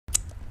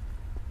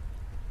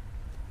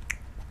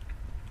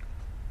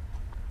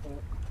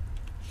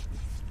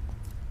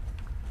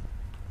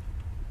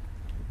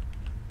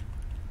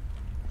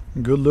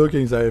Good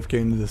looking AFK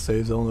into the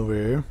safe zone over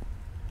here.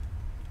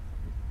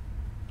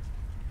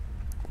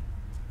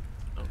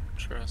 Don't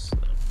trust them.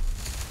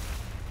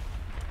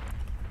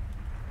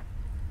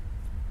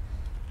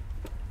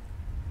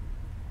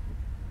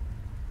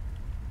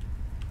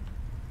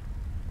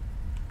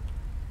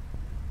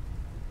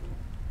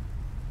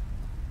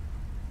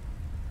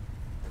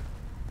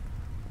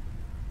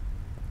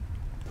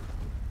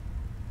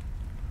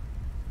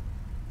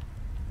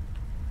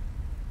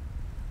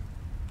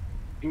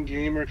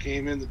 Gamer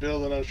came in the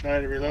building. I was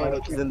trying to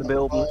reload. He's in the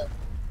building.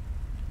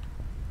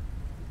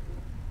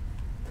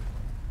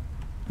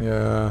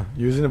 Yeah,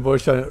 using the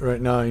voice chat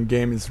right now in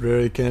game is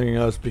really killing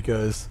us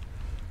because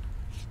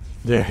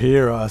they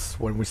hear us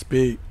when we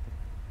speak.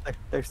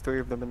 There's 3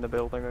 of them in the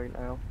building right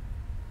now.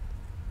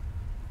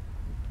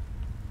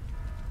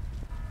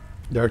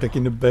 They're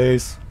taking the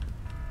base.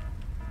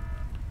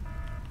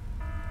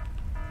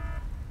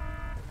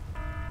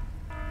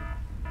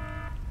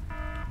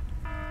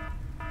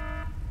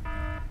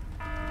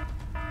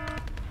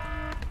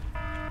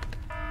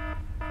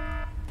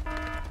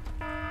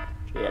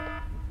 Shit.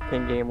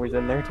 King Gamer's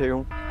in there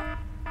too.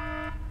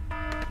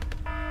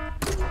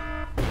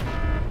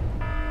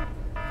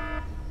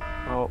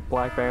 Oh,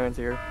 Black Baron's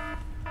here.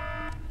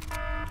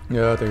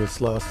 Yeah, I think it's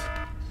lost.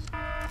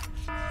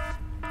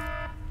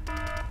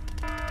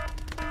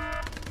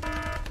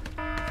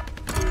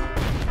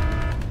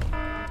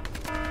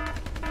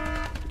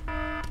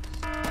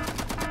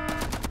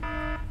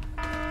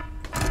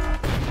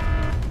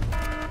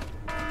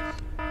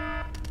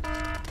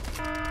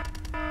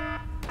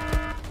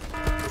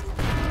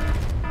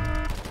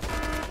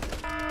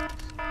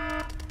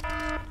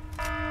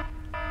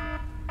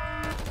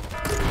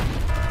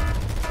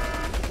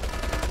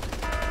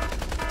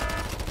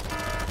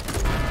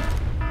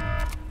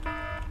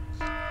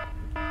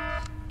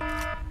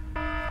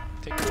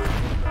 Take it.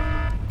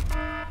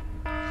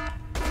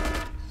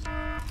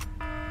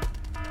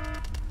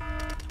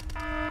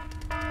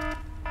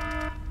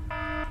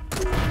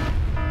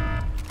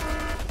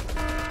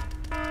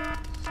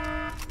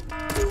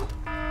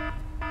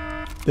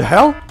 The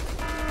hell?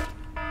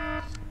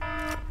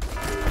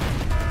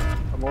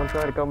 I'm gonna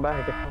try to come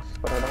back,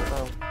 but I don't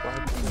know.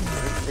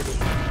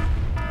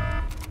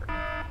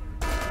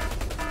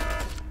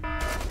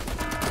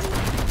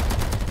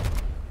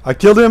 I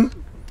killed him.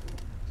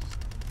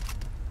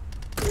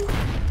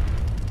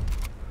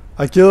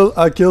 I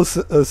kill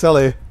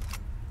Sally.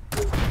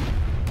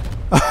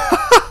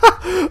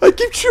 I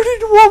keep shooting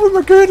the wall with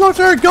my grenade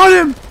launcher. I got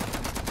him.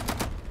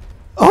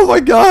 Oh my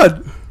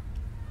god.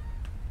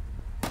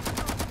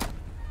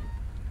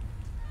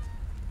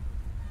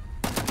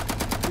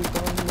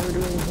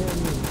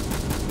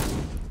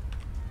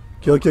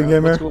 Kill King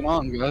Gamer. What's going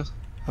on, guys?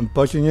 I'm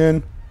pushing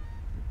in.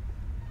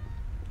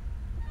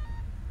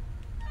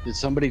 Did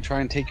somebody try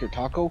and take your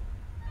taco?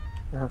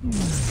 We were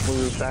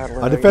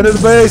battling. I defended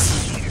the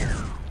base.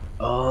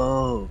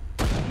 Oh.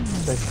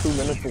 There's 2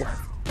 minutes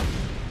left.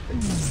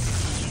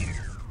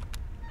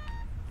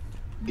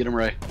 Get him,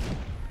 Ray.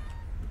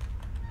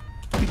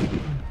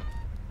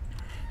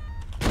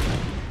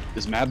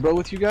 Is Mad Bro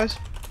with you guys?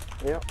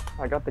 Yep,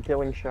 I got the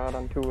killing shot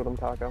on 2 of them,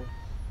 Taco.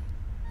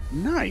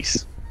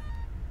 Nice.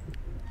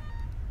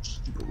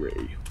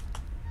 Ray.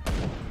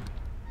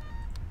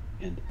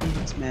 And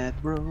it's Mad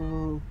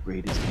Bro,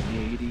 greatest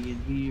Canadian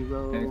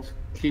hero.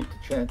 Keep the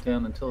chat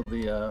down until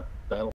the battle